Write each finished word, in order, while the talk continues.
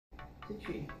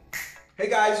3. Hey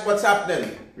guys, what's happening?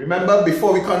 Remember,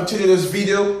 before we continue this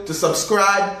video, to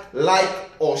subscribe, like,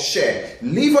 or share.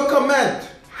 Leave a comment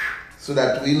so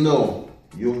that we know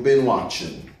you've been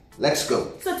watching. Let's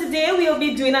go. So today we'll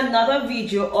be doing another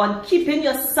video on keeping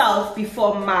yourself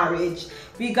before marriage.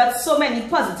 We got so many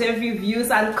positive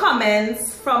reviews and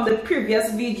comments from the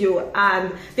previous video,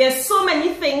 and there's so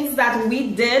many things that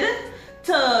we did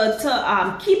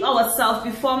to keep ourselves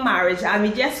before marriage, and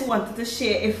we just wanted to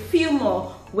share a few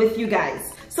more with you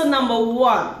guys. So number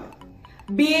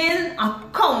 1, being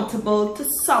accountable to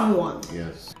someone.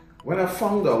 Yes. When I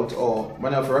found out, or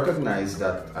when I've recognized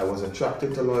that I was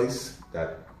attracted to Lois,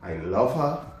 that I love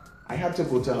her, I had to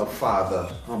go to her father,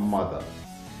 her mother.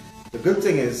 The good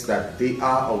thing is that they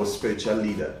are our spiritual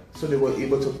leader, so they were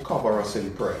able to cover us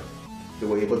in prayer. They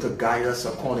were able to guide us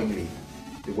accordingly.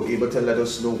 They were able to let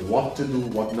us know what to do,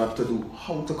 what not to do,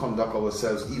 how to conduct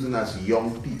ourselves, even as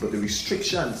young people, the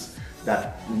restrictions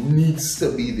that needs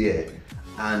to be there.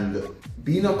 And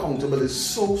being accountable is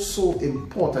so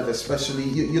important, especially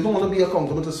you don't want to be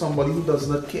accountable to somebody who does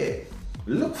not care.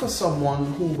 Look for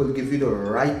someone who will give you the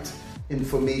right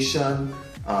information,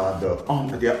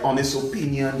 their honest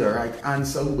opinion, the right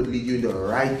answer, who would lead you in the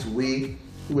right way,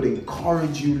 who would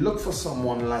encourage you. Look for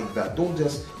someone like that. Don't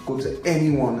just go to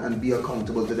anyone and be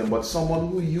accountable to them, but someone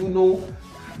who you know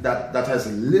that has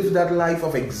lived that life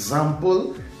of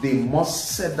example. They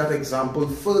must set that example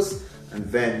first, and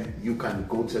then you can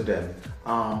go to them.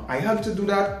 I had to do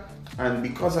that, and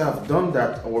because I have done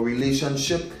that, our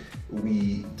relationship,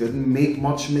 we didn't make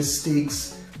much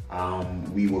mistakes.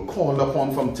 We were called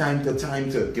upon from time to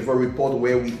time to give a report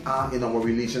where we are in our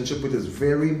relationship, which is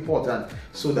very important,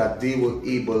 so that they were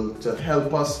able to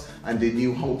help us and they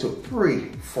knew how to pray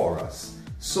for us.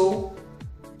 So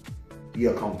be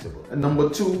accountable. And number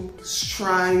 2,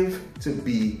 strive to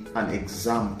be an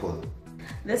example.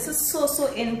 This is so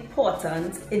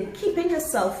important in keeping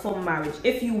yourself for marriage.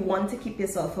 If you want to keep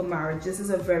yourself for marriage, this is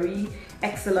a very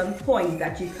excellent point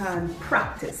that you can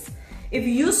practice. If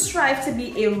you strive to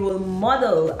be a role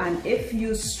model, and if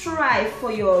you strive for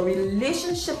your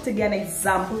relationship to be an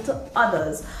example to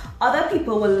others, other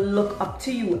people will look up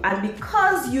to you. And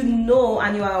because you know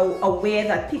and you are aware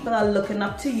that people are looking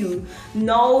up to you,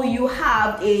 now you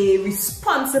have a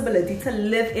responsibility to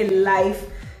live a life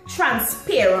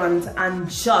transparent and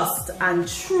just and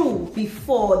true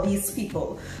before these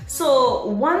people. So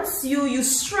once you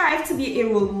strive to be a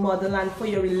role model and for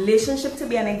your relationship to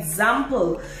be an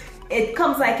example, it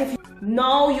comes like if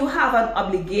now you have an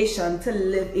obligation to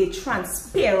live a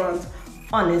transparent,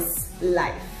 honest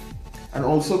life. And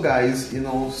also, guys, you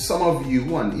know, some of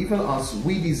you and even us,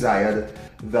 we desired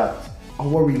that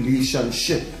our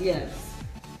relationship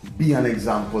be an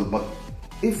example. But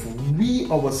if we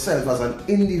ourselves as an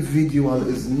individual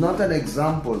is not an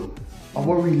example,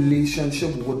 our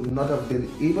relationship would not have been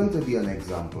able to be an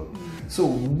example. So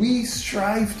we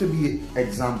strive to be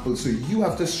examples. So you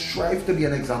have to strive to be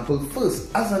an example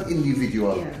first as an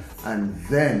individual, and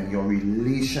then your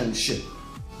relationship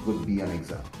would be an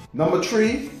example. Number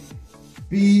 3,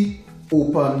 be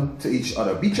open to each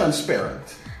other. Be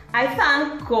transparent. I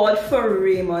thank God for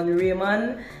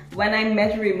Raymond. When I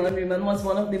met Raymond was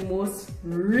one of the most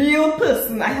real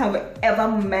person I have ever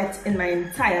met in my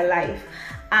entire life.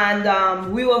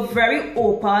 And we were very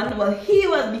open. Well, he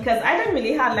was, because I didn't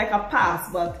really have like a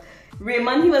past, but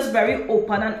Raymond, he was very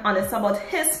open and honest about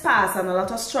his past and a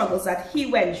lot of struggles that he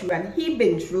went through and he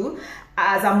been through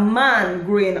as a man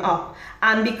growing up.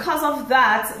 And because of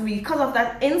that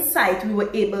insight, we were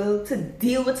able to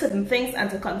deal with certain things and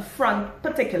to confront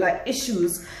particular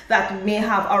issues that may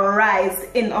have arisen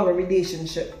in our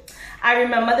relationship. I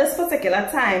remember this particular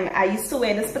time, I used to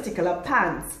wear this particular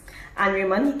pants. And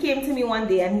Raymond, he came to me one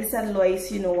day and he said,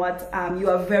 Lois, you know what, you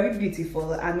are very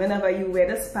beautiful, and whenever you wear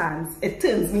this pants, it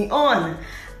turns me on.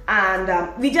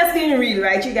 And we just didn't real,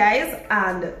 right, you guys?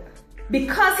 And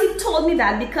because he told me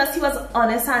that, because he was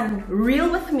honest and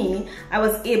real with me, I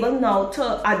was able now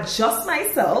to adjust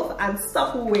myself and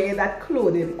stop wearing that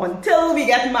clothing until we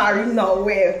get married now,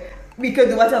 where we could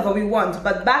do whatever we want.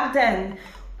 But back then,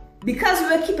 because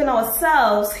we were keeping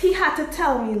ourselves, he had to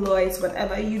tell me, Lois,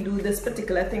 whatever you do this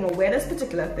particular thing or wear this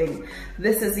particular thing,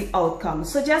 this is the outcome.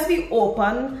 So just be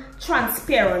open,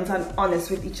 transparent, and honest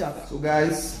with each other. So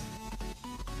guys,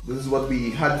 this is what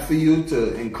we had for you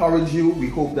to encourage you. We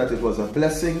hope that it was a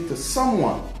blessing to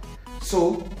someone.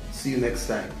 So see you next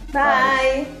time.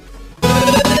 Bye.